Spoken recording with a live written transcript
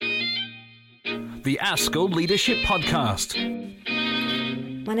the ASCL Leadership Podcast.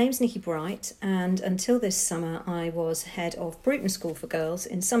 My name's Nikki Bright, and until this summer I was head of Bruton School for Girls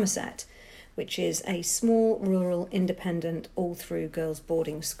in Somerset, which is a small, rural, independent, all-through girls'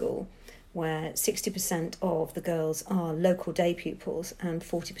 boarding school where 60% of the girls are local day pupils and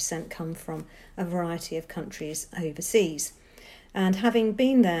 40% come from a variety of countries overseas. And having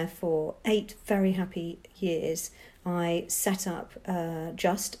been there for 8 very happy years, I set up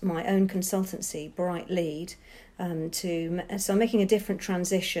just my own consultancy, Bright Lead, so I'm making a different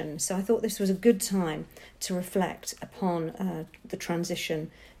transition. So I thought this was a good time to reflect upon the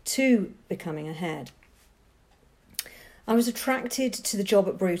transition to becoming a head. I was attracted to the job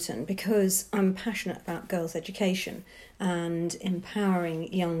at Bruton because I'm passionate about girls' education and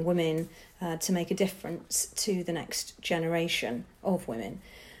empowering young women to make a difference to the next generation of women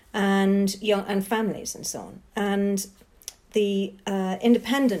and families and so on. And the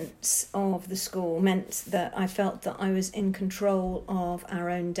independence of the school meant that I felt that I was in control of our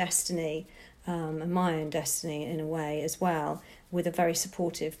own destiny, and my own destiny in a way as well, with a very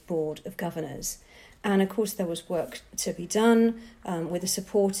supportive board of governors. And of course there was work to be done with a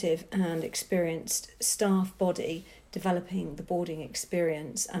supportive and experienced staff body, developing the boarding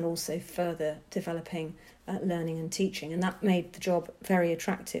experience and also further developing learning and teaching. And that made the job very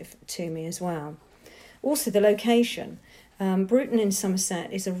attractive to me as well. Also the location. Bruton in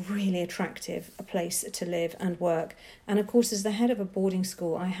Somerset is a really attractive place to live and work. And of course, as the head of a boarding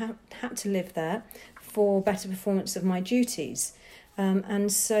school, I had to live there for better performance of my duties.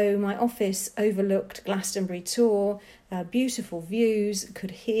 And so my office overlooked Glastonbury Tor, beautiful views,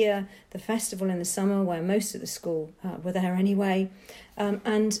 could hear the festival in the summer where most of the school were there anyway,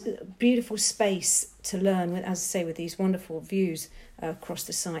 and beautiful space to learn with, as I say, with these wonderful views across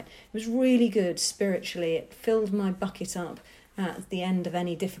the site. It was really good spiritually. It filled my bucket up at the end of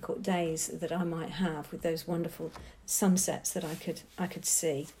any difficult days that I might have with those wonderful sunsets that I could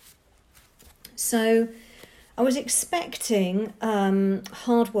see. So I was expecting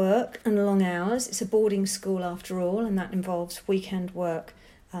hard work and long hours. It's a boarding school after all, and that involves weekend work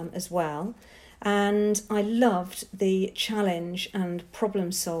as well. And I loved the challenge and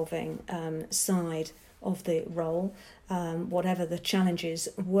problem-solving side of the role. Whatever the challenges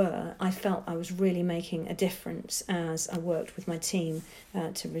were, I felt I was really making a difference as I worked with my team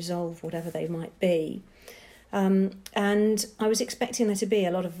to resolve whatever they might be. And I was expecting there to be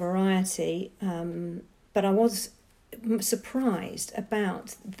a lot of variety, but I was surprised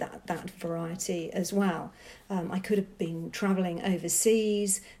about that variety as well. I could have been travelling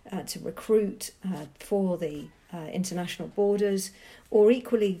overseas to recruit for the international borders, or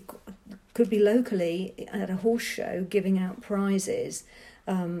equally could be locally at a horse show giving out prizes.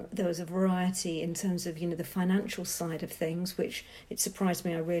 There was a variety in terms of the financial side of things, which it surprised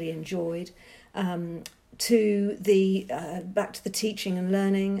me I really enjoyed. To the back to the teaching and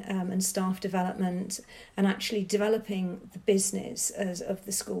learning and staff development, and actually developing the business of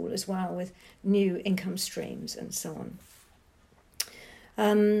the school as well, with new income streams and so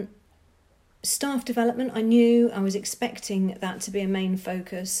on. Staff development, I knew I was expecting that to be a main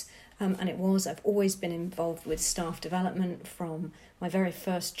focus, and it was. I've always been involved with staff development from my very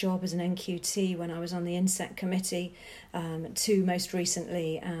first job as an NQT when I was on the INSET committee, to most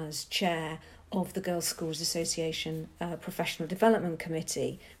recently as chair of the Girls' Schools Association Professional Development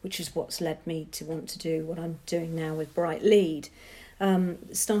Committee, which is what's led me to want to do what I'm doing now with Bright Lead.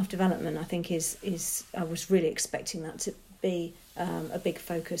 Staff development, I think, is I was really expecting that to be a big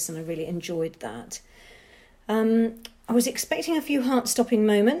focus, and I really enjoyed that. I was expecting a few heart-stopping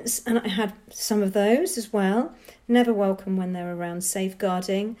moments, and I had some of those as well. Never welcome when they're around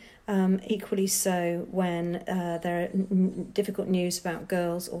safeguarding. Equally so when there are difficult news about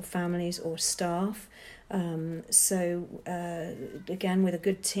girls or families or staff. So again, with a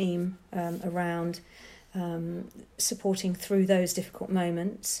good team around, supporting through those difficult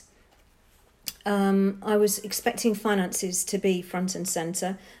moments. I was expecting finances to be front and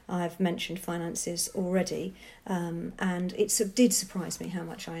centre. I've mentioned finances already, and it did surprise me how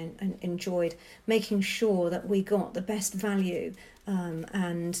much I enjoyed making sure that we got the best value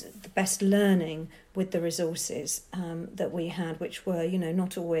and the best learning with the resources that we had, which were,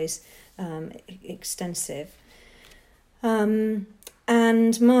 not always extensive. And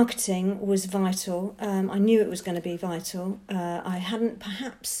marketing was vital. I knew it was going to be vital. I hadn't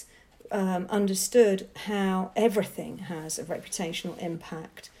perhaps understood how everything has a reputational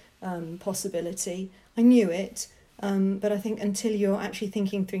impact possibility. I knew it, but I think until you're actually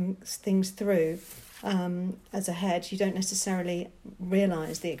thinking things through as a head, you don't necessarily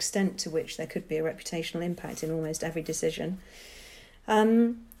realise the extent to which there could be a reputational impact in almost every decision.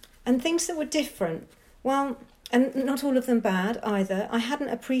 And things that were different, well, and not all of them bad either. I hadn't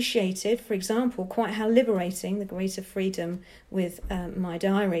appreciated, for example, quite how liberating the greater freedom with my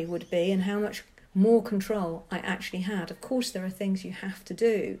diary would be, and how much more control I actually had. Of course, there are things you have to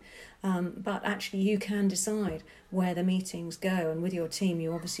do, but actually you can decide where the meetings go, and with your team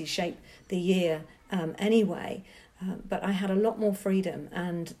you obviously shape the year anyway. But I had a lot more freedom,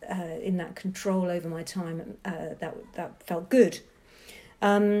 and in that control over my time, that felt good.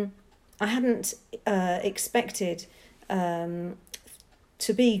 I hadn't expected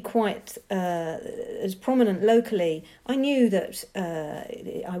to be quite as prominent locally. I knew that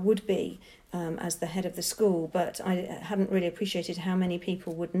I would be as the head of the school, but I hadn't really appreciated how many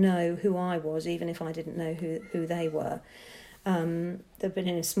people would know who I was, even if I didn't know who they were. But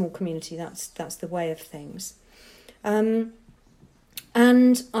in a small community, that's the way of things. And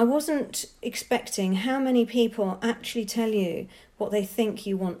I wasn't expecting how many people actually tell you what they think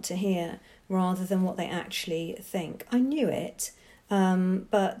you want to hear rather than what they actually think. I knew it,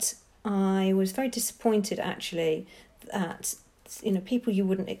 but I was very disappointed actually that people you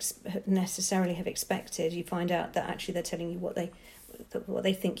wouldn't necessarily have expected. You find out that actually they're telling you what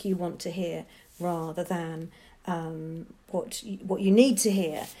they think you want to hear rather than what you need to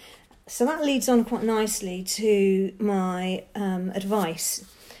hear. So that leads on quite nicely to my advice.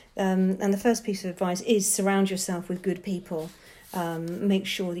 And the first piece of advice is surround yourself with good people. Make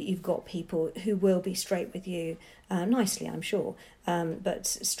sure that you've got people who will be straight with you, nicely I'm sure, but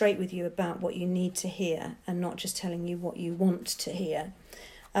straight with you about what you need to hear and not just telling you what you want to hear,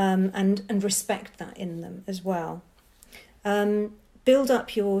 and respect that in them as well. Build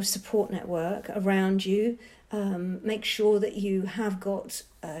up your support network around you. Make sure that you have got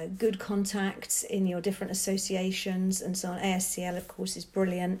good contacts in your different associations and so on. ASCL, of course, is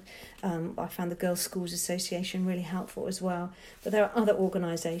brilliant. I found the Girls' Schools Association really helpful as well. But there are other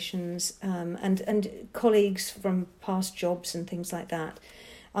organisations and colleagues from past jobs and things like that.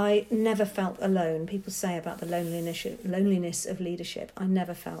 I never felt alone. People say about the loneliness of leadership. I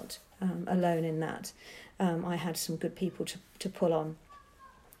never felt alone in that. I had some good people to pull on.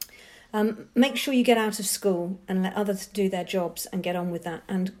 Make sure you get out of school and let others do their jobs and get on with that,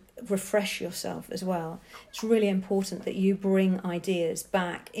 and refresh yourself as well. It's really important that you bring ideas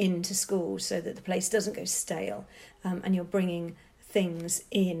back into school so that the place doesn't go stale, and you're bringing things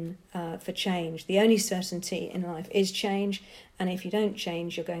in for change. The only certainty in life is change, and if you don't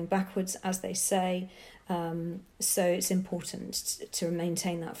change, you're going backwards, as they say. So it's important to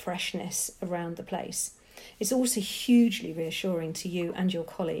maintain that freshness around the place. It's also hugely reassuring to you and your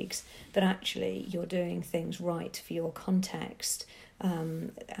colleagues that actually you're doing things right for your context,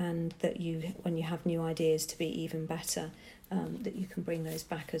 and that when you have new ideas to be even better, that you can bring those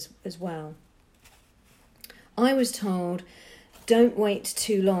back as well. I was told, don't wait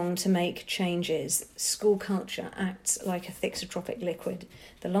too long to make changes. School culture acts like a thixotropic liquid.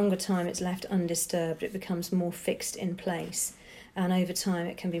 The longer time it's left undisturbed, it becomes more fixed in place. And over time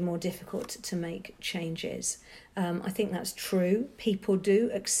it can be more difficult to make changes. I think that's true. People do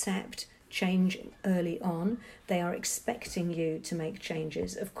accept change early on. They are expecting you to make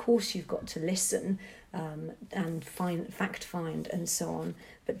changes. Of course you've got to listen and fact find and so on,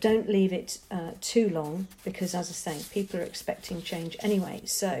 but don't leave it too long, because as I say, people are expecting change anyway,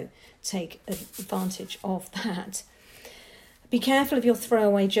 so take advantage of that. Be careful of your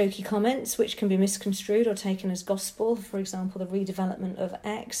throwaway jokey comments, which can be misconstrued or taken as gospel. For example, the redevelopment of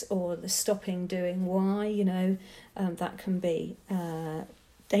X or the stopping doing Y, that can be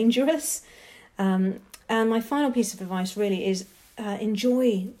dangerous. And my final piece of advice really is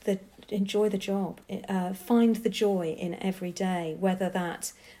enjoy the job. Find the joy in every day, whether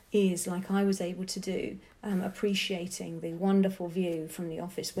that is, like I was able to do, appreciating the wonderful view from the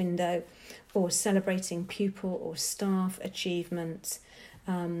office window, or celebrating pupil or staff achievements.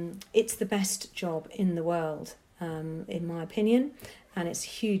 It's the best job in the world, in my opinion, and it's a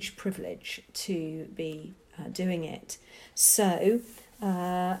huge privilege to be doing it. So,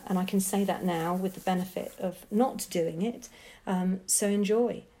 and I can say that now with the benefit of not doing it, so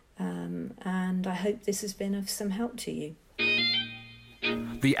enjoy. And I hope this has been of some help to you.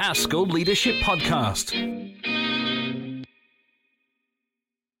 The Ask Gold Leadership Podcast.